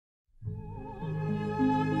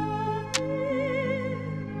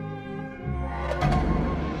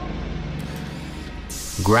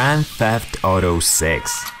Grand Theft Auto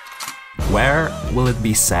 6. Where will it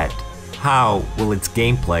be set? How will its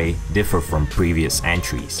gameplay differ from previous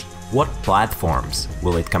entries? What platforms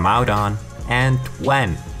will it come out on, and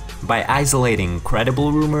when? By isolating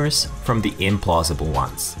credible rumors from the implausible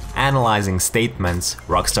ones, analyzing statements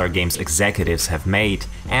Rockstar Games executives have made,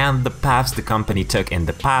 and the paths the company took in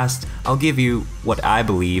the past, I'll give you what I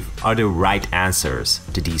believe are the right answers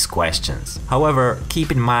to these questions. However,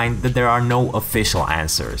 keep in mind that there are no official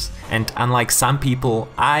answers, and unlike some people,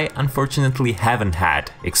 I unfortunately haven't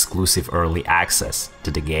had exclusive early access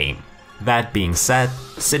to the game. That being said,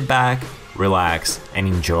 sit back, relax, and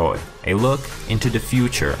enjoy a look into the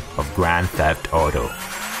future of Grand Theft Auto.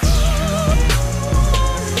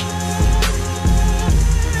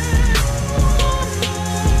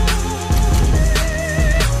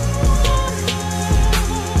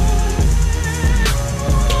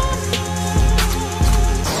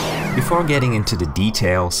 Before getting into the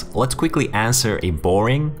details, let's quickly answer a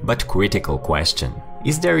boring but critical question.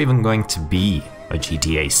 Is there even going to be a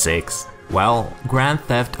GTA 6? Well, Grand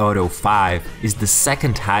Theft Auto 5 is the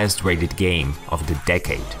second highest rated game of the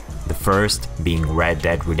decade, the first being Red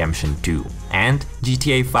Dead Redemption 2. And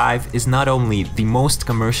GTA 5 is not only the most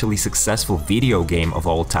commercially successful video game of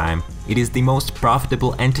all time, it is the most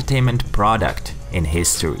profitable entertainment product in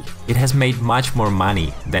history. It has made much more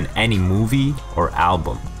money than any movie or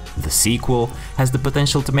album. The sequel has the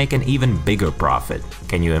potential to make an even bigger profit.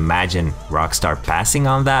 Can you imagine Rockstar passing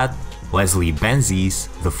on that? Leslie Benzies,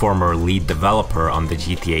 the former lead developer on the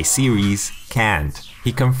GTA series, can't.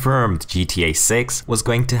 He confirmed GTA 6 was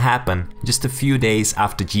going to happen just a few days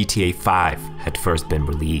after GTA 5 had first been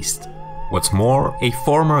released. What's more, a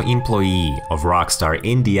former employee of Rockstar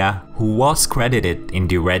India, who was credited in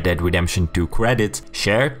the Red Dead Redemption 2 credits,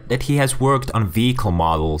 shared that he has worked on vehicle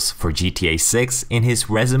models for GTA 6 in his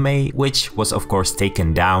resume, which was of course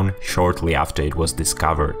taken down shortly after it was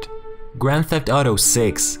discovered. Grand Theft Auto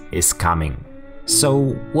 6 is coming. So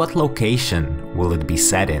what location will it be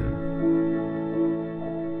set in?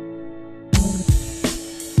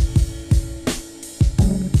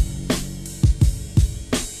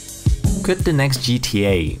 Could the next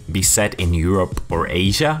GTA be set in Europe or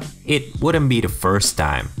Asia? It wouldn't be the first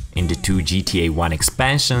time. In the two GTA 1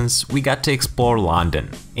 expansions, we got to explore London.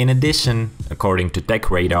 In addition, according to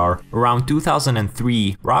TechRadar, around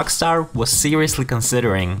 2003, Rockstar was seriously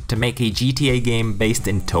considering to make a GTA game based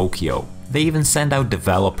in Tokyo. They even sent out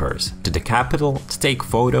developers to the capital to take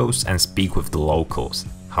photos and speak with the locals.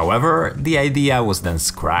 However, the idea was then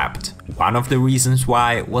scrapped. One of the reasons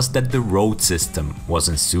why was that the road system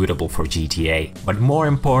wasn't suitable for GTA, but more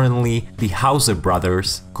importantly, the Hauser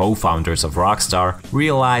brothers, co-founders of Rockstar,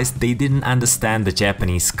 realized they didn't understand the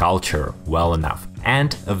Japanese culture well enough,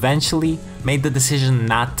 and eventually made the decision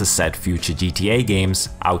not to set future GTA games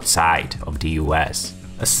outside of the US.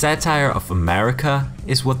 A satire of America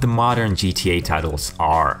is what the modern GTA titles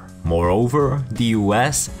are. Moreover, the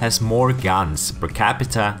US has more guns per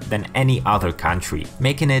capita than any other country,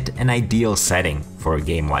 making it an ideal setting for a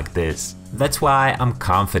game like this. That's why I'm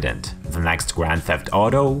confident the next Grand Theft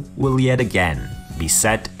Auto will yet again be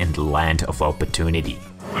set in the land of opportunity.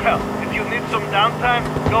 Well, if you need some downtime,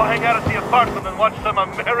 go hang out at the apartment and watch some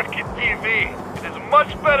American TV. It is much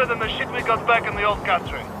better than the shit we got back in the old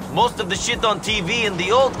country. Most of the shit on TV in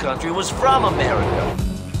the old country was from America.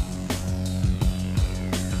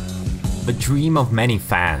 The dream of many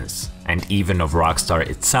fans, and even of Rockstar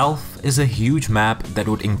itself, is a huge map that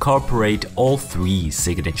would incorporate all three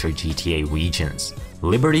signature GTA regions: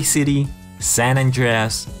 Liberty City, San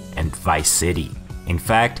Andreas, and Vice City. In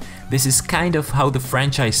fact, this is kind of how the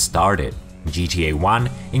franchise started. GTA 1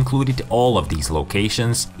 included all of these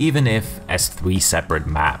locations, even if as three separate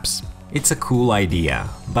maps. It's a cool idea,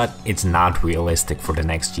 but it's not realistic for the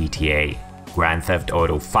next GTA. Grand Theft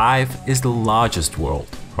Auto 5 is the largest world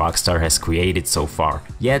Rockstar has created so far,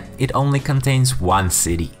 yet it only contains one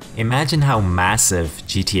city. Imagine how massive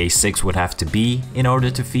GTA 6 would have to be in order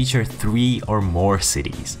to feature 3 or more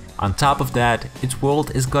cities. On top of that, its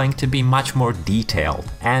world is going to be much more detailed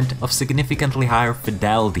and of significantly higher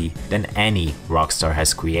fidelity than any Rockstar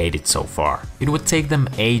has created so far. It would take them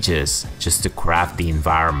ages just to craft the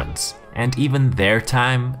environments, and even their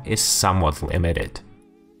time is somewhat limited.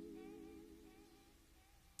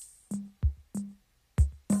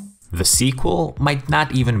 The sequel might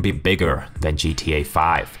not even be bigger than GTA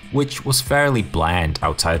 5, which was fairly bland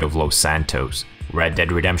outside of Los Santos. Red Dead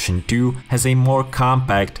Redemption 2 has a more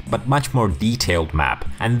compact but much more detailed map,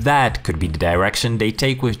 and that could be the direction they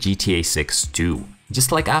take with GTA 6 too.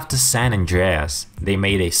 Just like after San Andreas, they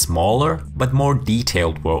made a smaller but more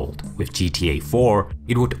detailed world with GTA 4,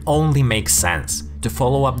 it would only make sense to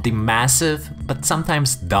follow up the massive but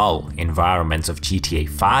sometimes dull environments of GTA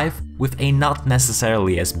 5 with a not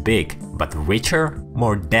necessarily as big but richer,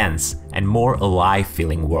 more dense and more alive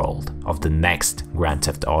feeling world of the next Grand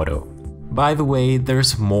Theft Auto. By the way,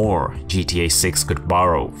 there's more GTA 6 could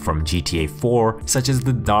borrow from GTA 4, such as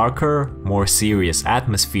the darker, more serious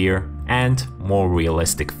atmosphere and more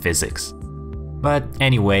realistic physics. But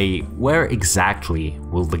anyway, where exactly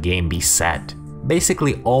will the game be set?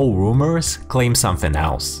 Basically all rumors claim something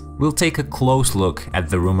else. We'll take a close look at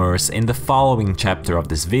the rumors in the following chapter of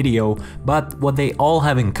this video, but what they all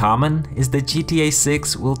have in common is that GTA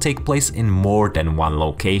 6 will take place in more than one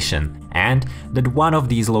location, and that one of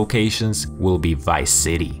these locations will be Vice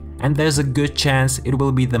City. And there's a good chance it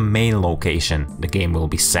will be the main location the game will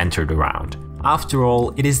be centered around. After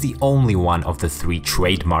all, it is the only one of the 3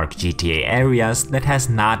 trademark GTA areas that has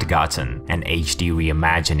not gotten an HD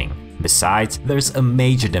reimagining. Besides, there's a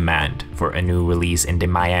major demand for a new release in the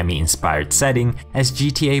Miami-inspired setting, as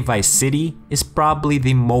GTA Vice City is probably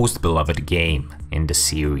the most beloved game in the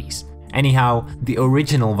series. Anyhow, the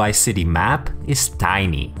original Vice City map is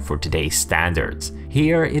tiny for today's standards.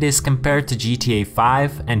 Here it is compared to GTA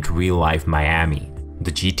 5 and real-life Miami.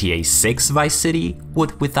 The GTA 6 Vice City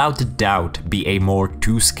would without a doubt be a more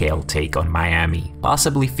to-scale take on Miami,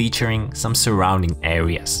 possibly featuring some surrounding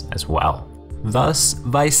areas as well. Thus,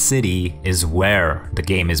 Vice City is where the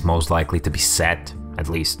game is most likely to be set, at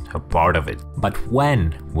least a part of it. But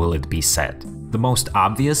when will it be set? The most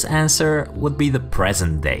obvious answer would be the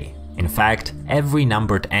present day. In fact, every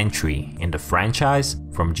numbered entry in the franchise,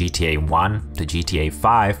 from GTA 1 to GTA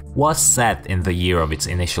 5, was set in the year of its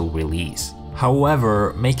initial release.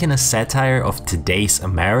 However, making a satire of today's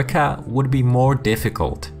America would be more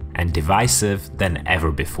difficult and divisive than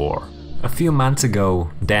ever before. A few months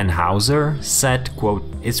ago, Dan Houser said, quote,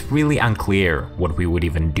 "It's really unclear what we would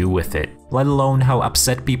even do with it, let alone how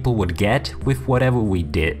upset people would get with whatever we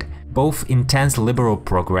did. Both intense liberal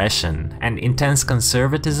progression and intense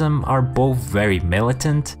conservatism are both very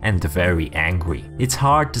militant and very angry. It's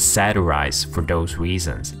hard to satirize for those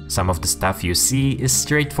reasons. Some of the stuff you see is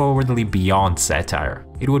straightforwardly beyond satire.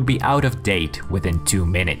 It would be out of date within 2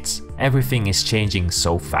 minutes. Everything is changing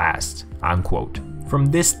so fast," unquote. From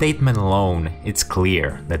this statement alone, it's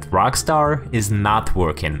clear that Rockstar is not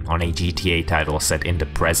working on a GTA title set in the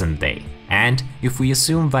present day. And if we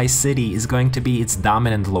assume Vice City is going to be its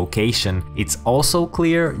dominant location, it's also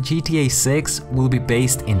clear GTA 6 will be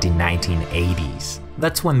based in the 1980s.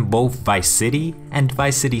 That's when both Vice City and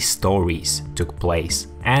Vice City Stories took place,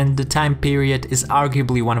 and the time period is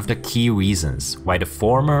arguably one of the key reasons why the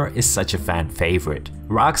former is such a fan favorite.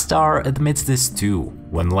 Rockstar admits this too.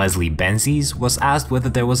 When Leslie Benzies was asked whether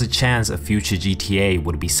there was a chance a future GTA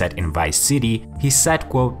would be set in Vice City, he said,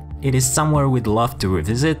 quote, "It is somewhere we'd love to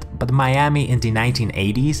revisit, but Miami in the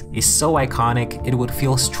 1980s is so iconic it would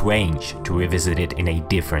feel strange to revisit it in a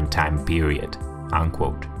different time period,"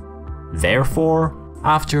 unquote. Therefore,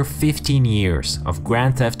 after 15 years of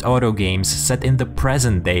Grand Theft Auto games set in the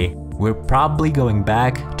present day, we're probably going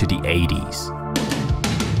back to the 80s.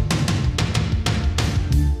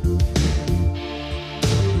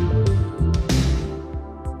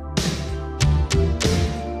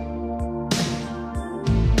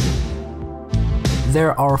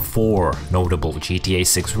 There are 4 notable GTA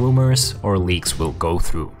 6 rumors or leaks we'll go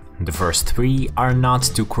through. The first 3 are not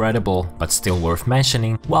too credible, but still worth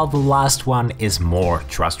mentioning, while the last one is more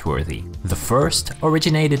trustworthy. The first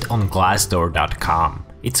originated on Glassdoor.com.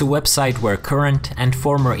 It's a website where current and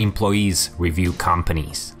former employees review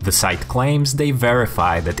companies. The site claims they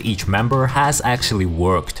verify that each member has actually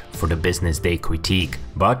worked for the business they critique,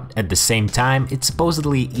 but at the same time it's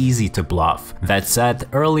supposedly easy to bluff. That said,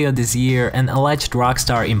 earlier this year an alleged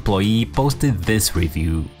Rockstar employee posted this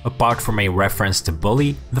review. Apart from a reference to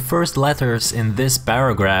Bully, the first letters in this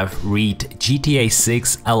paragraph read GTA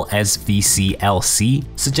 6 LSVCLC,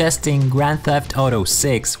 suggesting Grand Theft Auto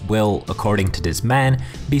 6 will, according to this man,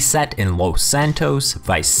 be set in Los Santos,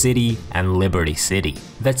 Vice City and Liberty City.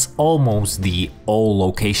 That's almost the all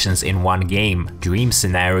locations in one game dream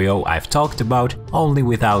scenario I've talked about, only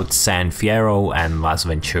without San Fierro and Las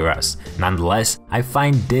Venturas. Nonetheless, I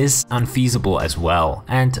find this unfeasible as well,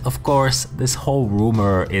 and of course this whole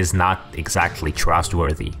rumor is not exactly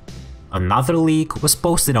trustworthy. Another leak was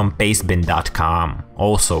posted on pastebin.com,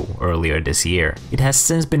 also earlier this year. It has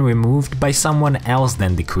since been removed by someone else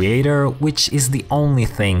than the creator, which is the only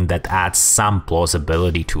thing that adds some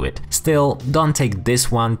plausibility to it. Still, don't take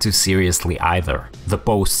this one too seriously either. The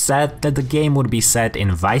post said that the game would be set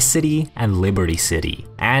in Vice City and Liberty City,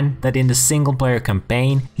 and that in the single-player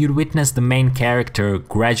campaign you'd witness the main character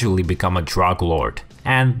gradually become a drug lord,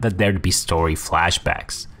 and that there'd be story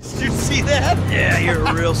flashbacks. Did you see that? Yeah, you're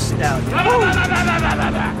a real stout.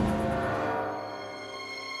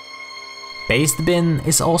 Pastebin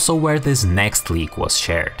is also where this next leak was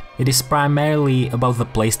shared. It is primarily about the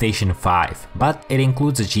PlayStation 5, but it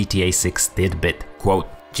includes a GTA 6 tidbit. Quote,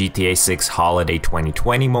 GTA 6 Holiday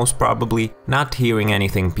 2020 most probably, not hearing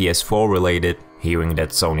anything PS4 related, hearing that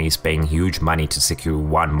Sony is paying huge money to secure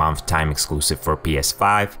 1 month time exclusive for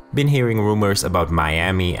PS5, been hearing rumors about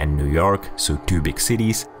Miami and New York, so 2 big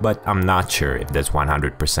cities, but I'm not sure if that's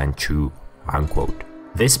 100% true, unquote.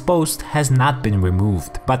 This post has not been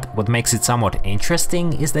removed, but what makes it somewhat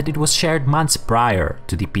interesting is that it was shared months prior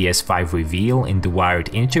to the PS5 reveal in the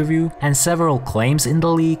Wired interview, and several claims in the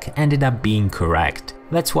leak ended up being correct.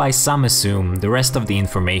 That's why some assume the rest of the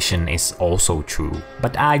information is also true,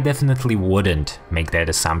 but I definitely wouldn't make that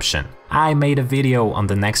assumption. I made a video on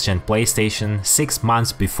the next-gen PlayStation 6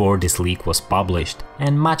 months before this leak was published,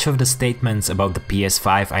 and much of the statements about the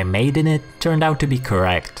PS5 I made in it turned out to be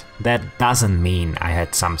correct. That doesn't mean I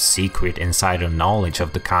had some secret insider knowledge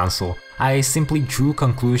of the console. I simply drew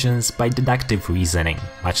conclusions by deductive reasoning,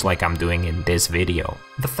 much like I'm doing in this video.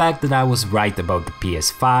 The fact that I was right about the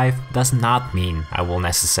PS5 does not mean I will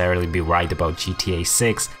necessarily be right about GTA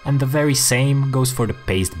 6, and the very same goes for the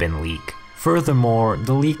Pastebin leak. Furthermore,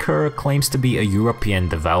 the leaker claims to be a European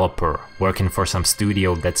developer, working for some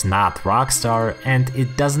studio that's not Rockstar, and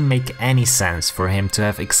it doesn't make any sense for him to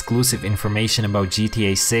have exclusive information about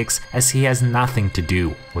GTA 6 as he has nothing to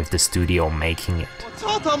do with the studio making it.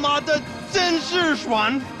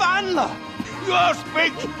 You all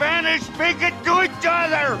speak Spanish, speak it to each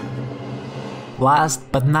other!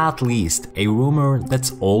 Last but not least, a rumor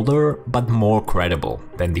that's older but more credible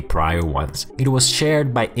than the prior ones. It was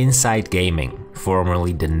shared by Inside Gaming,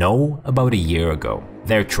 formerly The Know, about a year ago.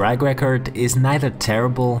 Their track record is neither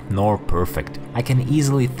terrible nor perfect. I can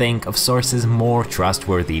easily think of sources more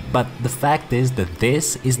trustworthy, but the fact is that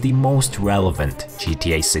this is the most relevant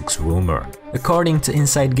GTA 6 rumor. According to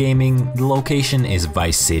Inside Gaming, the location is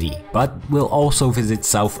Vice City, but we'll also visit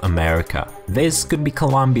South America. This could be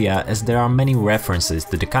Colombia, as there are many references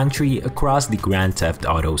to the country across the Grand Theft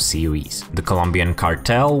Auto series. The Colombian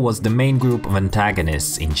cartel was the main group of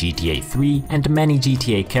antagonists in GTA 3, and many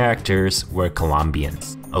GTA characters were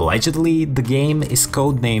Colombians. Allegedly, the game is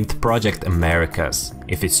codenamed Project Americas.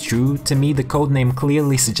 If it's true, to me the codename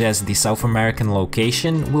clearly suggests the South American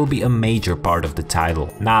location will be a major part of the title,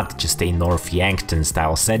 not just a North Yankton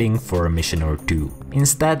style setting for a mission or two.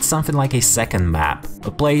 Instead, something like a second map,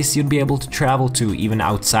 a place you'd be able to travel to even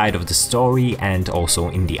outside of the story and also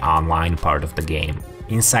in the online part of the game.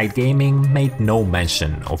 Inside Gaming made no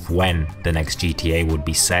mention of when the next GTA would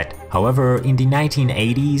be set. However, in the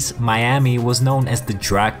 1980s, Miami was known as the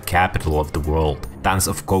drug capital of the world. Tons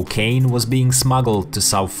of cocaine was being smuggled to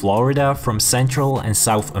South Florida from Central and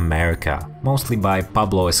South America, mostly by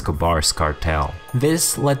Pablo Escobar's cartel.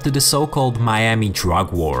 This led to the so-called Miami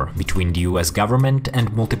drug war between the US government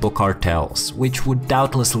and multiple cartels, which would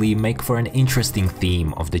doubtlessly make for an interesting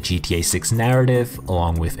theme of the GTA 6 narrative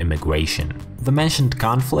along with immigration. The mentioned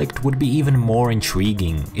conflict would be even more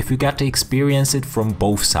intriguing if we got to experience it from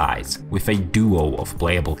both sides, with a duo of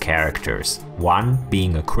playable characters, one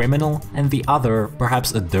being a criminal and the other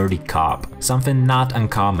perhaps a dirty cop, something not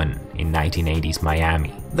uncommon in 1980s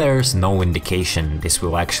Miami. There's no indication this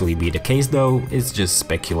will actually be the case though, it's just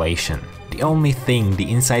speculation. The only thing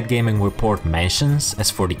the Inside Gaming report mentions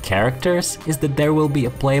as for the characters is that there will be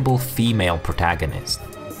a playable female protagonist.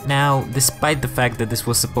 Now, despite the fact that this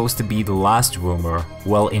was supposed to be the last rumor,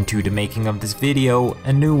 well into the making of this video,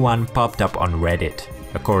 a new one popped up on Reddit.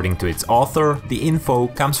 According to its author, the info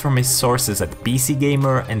comes from his sources at PC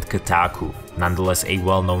Gamer and Kotaku. Nonetheless, a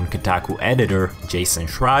well-known Kotaku editor, Jason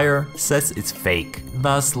Schreier, says it's fake.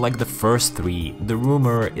 Thus, like the first three, the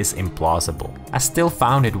rumor is implausible. I still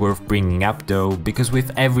found it worth bringing up though, because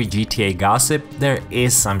with every GTA gossip, there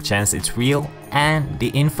is some chance it's real, and the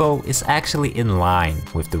info is actually in line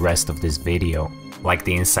with the rest of this video. Like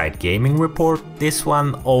the Inside Gaming report, this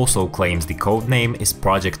one also claims the codename is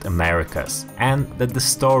Project Americas, and that the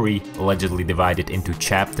story, allegedly divided into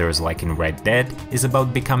chapters like in Red Dead, is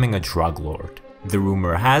about becoming a drug lord. The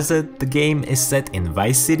rumor has it the game is set in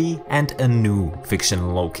Vice City and a new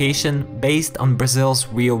fictional location based on Brazil's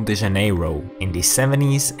Rio de Janeiro in the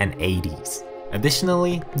 70s and 80s.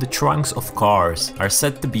 Additionally, the trunks of cars are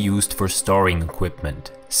said to be used for storing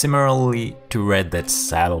equipment, similarly to Red Dead's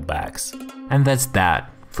saddlebags. And that's that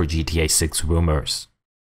for GTA 6 rumors.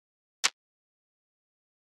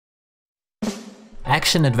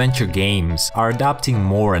 Action-adventure games are adopting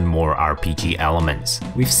more and more RPG elements.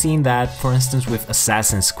 We've seen that, for instance, with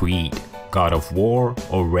Assassin's Creed, God of War,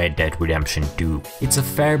 or Red Dead Redemption 2. It's a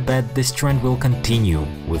fair bet this trend will continue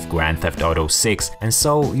with Grand Theft Auto 6, and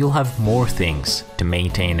so you'll have more things to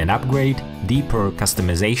maintain and upgrade, deeper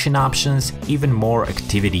customization options, even more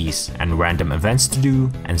activities and random events to do,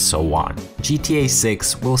 and so on. GTA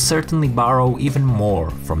 6 will certainly borrow even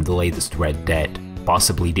more from the latest Red Dead.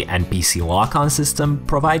 Possibly the NPC lock-on system,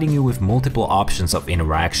 providing you with multiple options of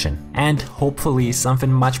interaction, and hopefully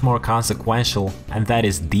something much more consequential, and that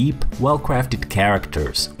is deep, well-crafted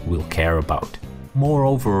characters we'll care about.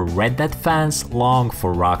 Moreover, Red Dead fans long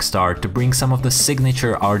for Rockstar to bring some of the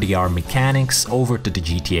signature RDR mechanics over to the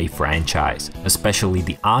GTA franchise, especially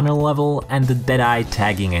the honor level and the Deadeye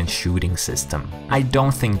tagging and shooting system. I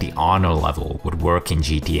don't think the honor level would work in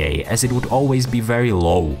GTA, as it would always be very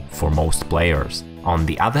low for most players. On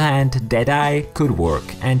the other hand, Deadeye could work,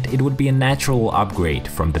 and it would be a natural upgrade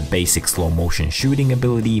from the basic slow motion shooting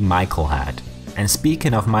ability Michael had. And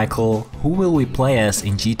speaking of Michael, who will we play as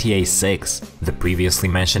in GTA 6? The previously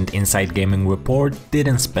mentioned Inside Gaming report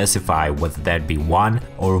didn't specify whether there'd be one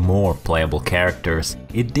or more playable characters.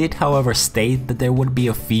 It did, however, state that there would be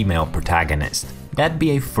a female protagonist. That'd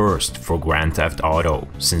be a first for Grand Theft Auto,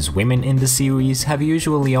 since women in the series have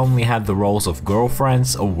usually only had the roles of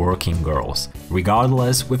girlfriends or working girls.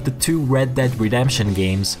 Regardless, with the two Red Dead Redemption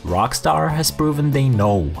games, Rockstar has proven they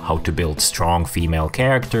know how to build strong female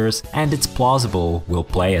characters, and it's plausible we'll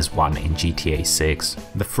play as one in GTA 6.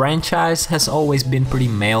 The franchise has always been pretty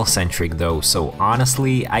male-centric though, so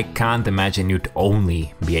honestly, I can't imagine you'd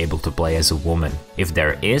only be able to play as a woman. If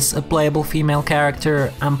there is a playable female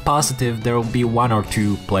character, I'm positive there will be one or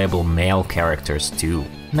two playable male characters too.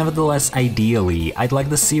 Nevertheless, ideally, I'd like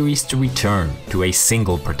the series to return to a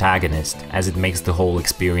single protagonist, as it makes the whole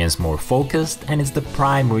experience more focused, and it's the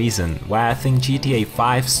prime reason why I think GTA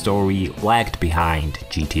 5's story lagged behind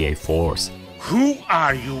GTA 4's. Who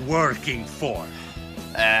are you working for?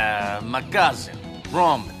 My cousin,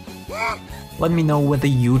 Roman. Let me know whether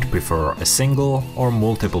you'd prefer a single or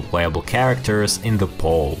multiple playable characters in the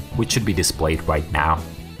poll, which should be displayed right now.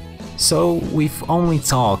 So, we've only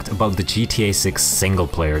talked about the GTA 6 single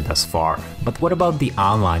player thus far, but what about the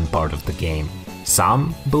online part of the game?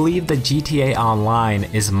 Some believe that GTA Online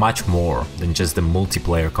is much more than just the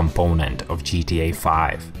multiplayer component of GTA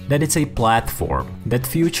 5, that it's a platform, that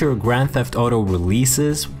future Grand Theft Auto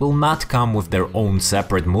releases will not come with their own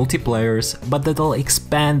separate multiplayers, but that they'll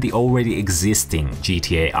expand the already existing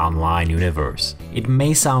GTA Online universe. It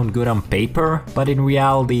may sound good on paper, but in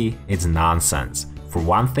reality, it's nonsense. For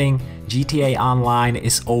one thing, GTA Online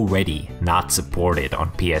is already not supported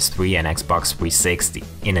on PS3 and Xbox 360.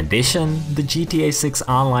 In addition, the GTA 6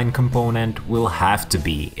 Online component will have to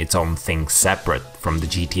be its own thing separate from the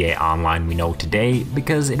GTA Online we know today,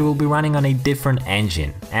 because it will be running on a different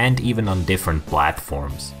engine and even on different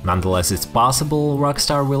platforms. Nonetheless, it's possible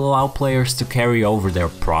Rockstar will allow players to carry over their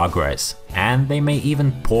progress, and they may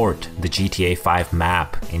even port the GTA 5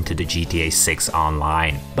 map into the GTA 6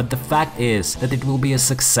 Online. But the fact is that it will be a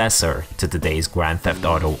successor to today's Grand Theft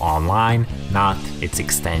Auto Online, not its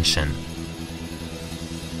extension.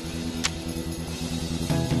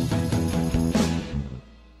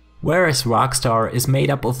 Whereas Rockstar is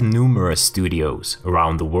made up of numerous studios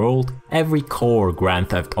around the world, every core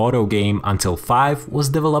Grand Theft Auto game until 5 was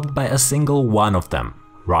developed by a single one of them,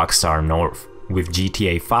 Rockstar North. With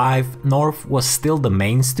GTA 5, North was still the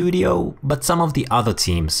main studio, but some of the other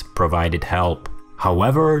teams provided help.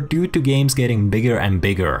 However, due to games getting bigger and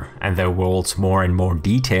bigger and their worlds more and more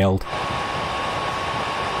detailed,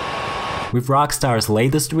 with Rockstar's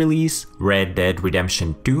latest release, Red Dead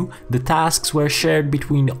Redemption 2, the tasks were shared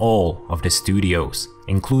between all of the studios,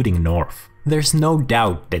 including North. There's no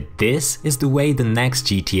doubt that this is the way the next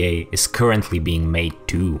GTA is currently being made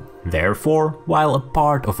too. Therefore, while a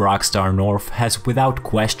part of Rockstar North has without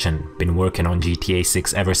question been working on GTA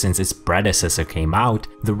 6 ever since its predecessor came out,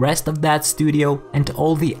 the rest of that studio and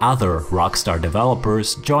all the other Rockstar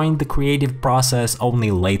developers joined the creative process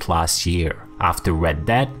only late last year, after Red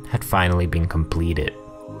Dead had finally been completed.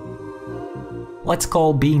 Let's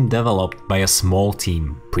call being developed by a small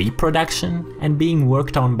team pre-production and being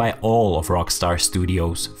worked on by all of Rockstar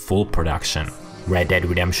Studios full production. Red Dead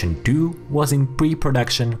Redemption 2 was in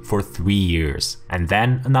pre-production for 3 years, and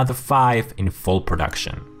then another 5 in full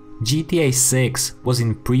production. GTA 6 was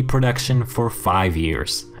in pre-production for 5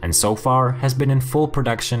 years, and so far has been in full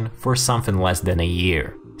production for something less than a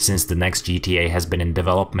year. Since the next GTA has been in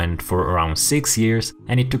development for around 6 years,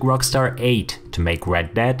 and it took Rockstar 8 to make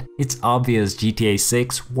Red Dead, it's obvious GTA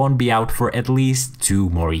 6 won't be out for at least 2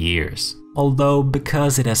 more years. Although,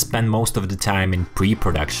 because it has spent most of the time in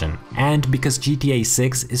pre-production, and because GTA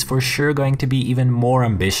 6 is for sure going to be even more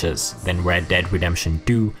ambitious than Red Dead Redemption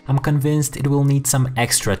 2, I'm convinced it will need some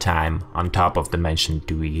extra time on top of the mentioned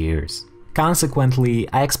 2 years. Consequently,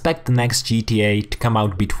 I expect the next GTA to come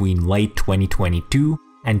out between late 2022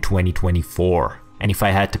 and 2024, and if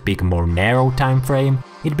I had to pick a more narrow time frame,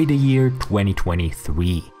 it'd be the year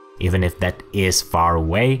 2023. Even if that is far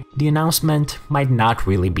away, the announcement might not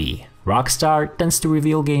really be. Rockstar tends to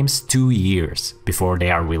reveal games 2 years before they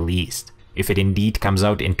are released. If it indeed comes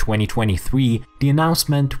out in 2023, the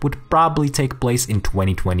announcement would probably take place in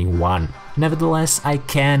 2021. Nevertheless, I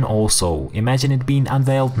can also imagine it being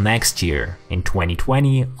unveiled next year, in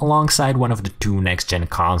 2020, alongside one of the 2 next-gen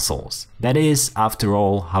consoles. That is, after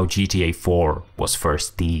all, how GTA 4 was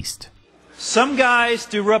first teased. Some guys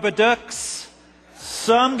do rubber ducks,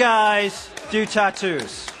 some guys do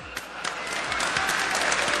tattoos.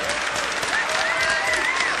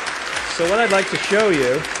 So what I'd like to show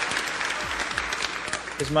you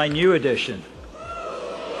is my new edition.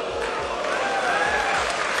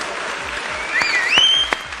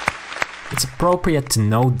 It's appropriate to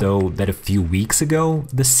note though that a few weeks ago,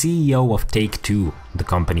 the CEO of Take-Two, the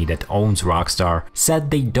company that owns Rockstar,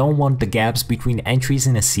 said they don't want the gaps between entries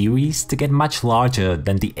in a series to get much larger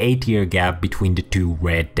than the 8-year gap between the 2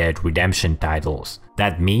 Red Dead Redemption titles.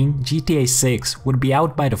 That means GTA 6 would be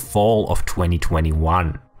out by the fall of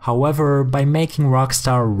 2021. However, by making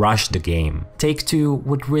Rockstar rush the game, Take-Two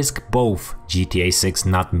would risk both GTA 6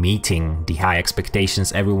 not meeting the high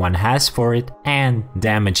expectations everyone has for it and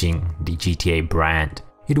damaging the GTA brand.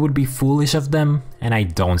 It would be foolish of them, and I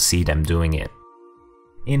don't see them doing it.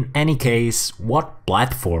 In any case, what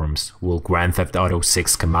platforms will Grand Theft Auto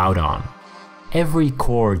 6 come out on? Every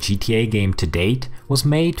core GTA game to date was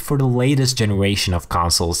made for the latest generation of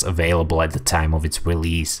consoles available at the time of its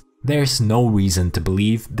release. There's no reason to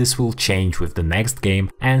believe this will change with the next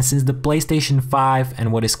game, and since the PlayStation 5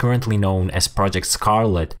 and what is currently known as Project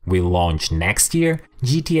Scarlet will launch next year,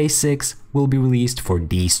 GTA 6 will be released for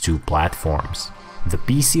these 2 platforms. The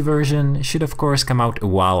PC version should of course come out a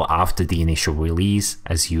while after the initial release,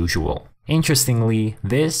 as usual. Interestingly,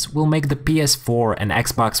 this will make the PS4 and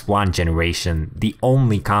Xbox One generation the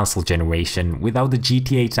only console generation without the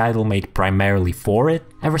GTA title made primarily for it,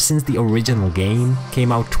 ever since the original game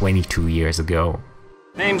came out 22 years ago.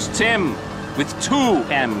 Name's Tim, with 2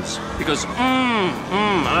 M's, because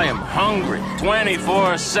I am hungry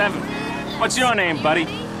 24/7. What's your name, buddy?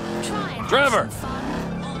 Trevor,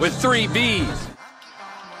 with 3 B's.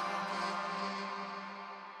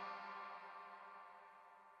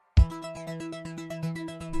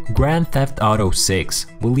 Grand Theft Auto 6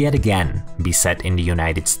 will yet again be set in the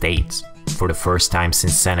United States. For the first time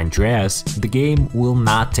since San Andreas, the game will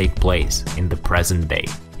not take place in the present day.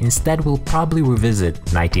 Instead, we'll probably revisit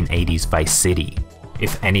 1980s Vice City.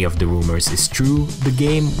 If any of the rumors is true, the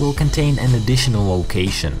game will contain an additional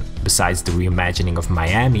location, besides the reimagining of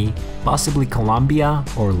Miami, possibly Colombia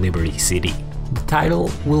or Liberty City. The title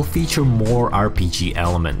will feature more RPG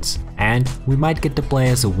elements, and we might get to play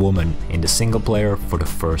as a woman in the single player for the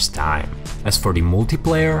first time. As for the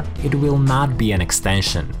multiplayer, it will not be an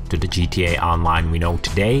extension to the GTA Online we know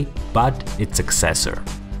today, but its successor.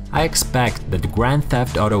 I expect that the Grand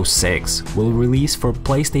Theft Auto 6 will release for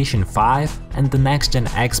PlayStation 5 and the next-gen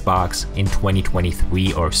Xbox in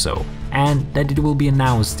 2023 or so, and that it will be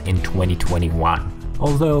announced in 2021.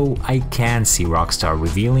 Although I can see Rockstar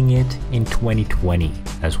revealing it in 2020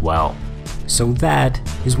 as well. So that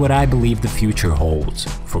is what I believe the future holds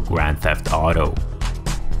for Grand Theft Auto.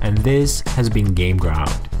 And this has been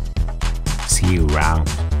GameGround. See you around.